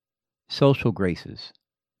Social graces.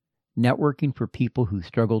 Networking for people who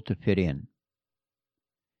struggle to fit in.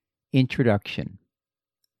 Introduction.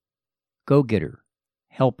 Go-getter,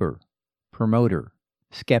 helper, promoter,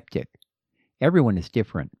 skeptic. Everyone is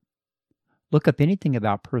different. Look up anything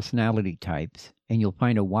about personality types and you'll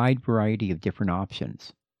find a wide variety of different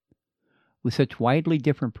options. With such widely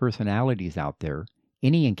different personalities out there,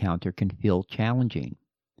 any encounter can feel challenging,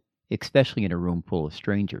 especially in a room full of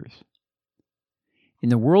strangers. In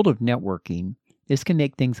the world of networking, this can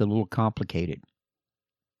make things a little complicated.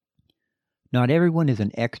 Not everyone is an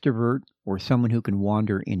extrovert or someone who can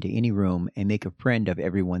wander into any room and make a friend of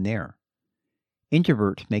everyone there.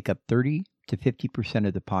 Introverts make up 30 to 50%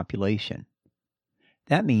 of the population.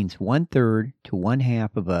 That means 1/3 to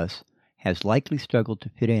 1/2 of us has likely struggled to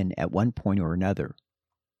fit in at one point or another.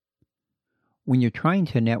 When you're trying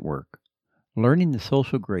to network, learning the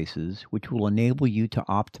social graces which will enable you to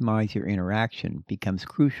optimize your interaction becomes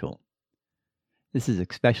crucial. This is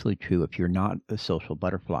especially true if you're not a social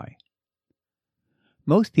butterfly.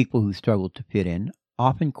 Most people who struggle to fit in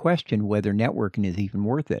often question whether networking is even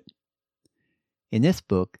worth it. In this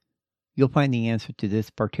book, you'll find the answer to this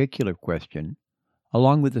particular question,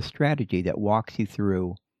 along with a strategy that walks you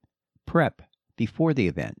through prep before the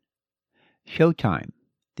event, showtime,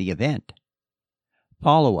 the event,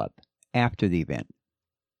 follow-up after the event.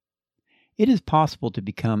 It is possible to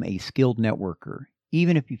become a skilled networker,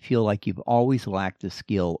 even if you feel like you've always lacked the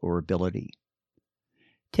skill or ability.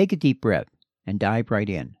 Take a deep breath and dive right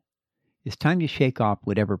in. It's time to shake off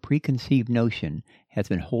whatever preconceived notion has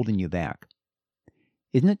been holding you back.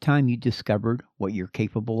 Isn't it time you discovered what you're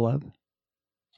capable of?